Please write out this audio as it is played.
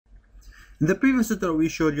In the previous tutorial, we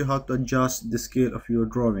showed you how to adjust the scale of your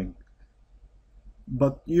drawing,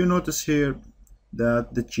 but you notice here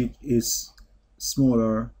that the sheet is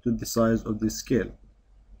smaller to the size of the scale.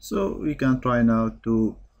 So we can try now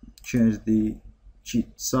to change the sheet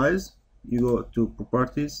size. You go to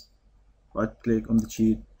properties, right click on the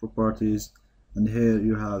sheet, properties, and here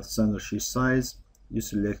you have standard sheet size. You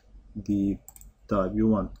select the type you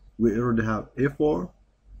want. We already have A4.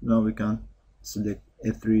 Now we can select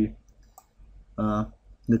A3,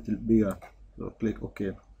 little bigger, so click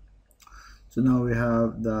OK. So now we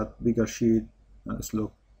have that bigger sheet and it's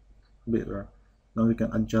look better. Now we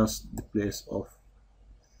can adjust the place of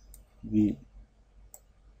the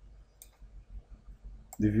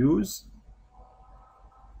views,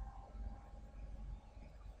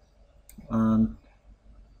 and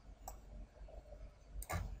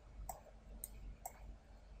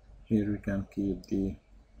here we can keep the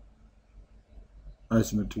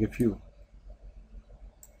isometric view.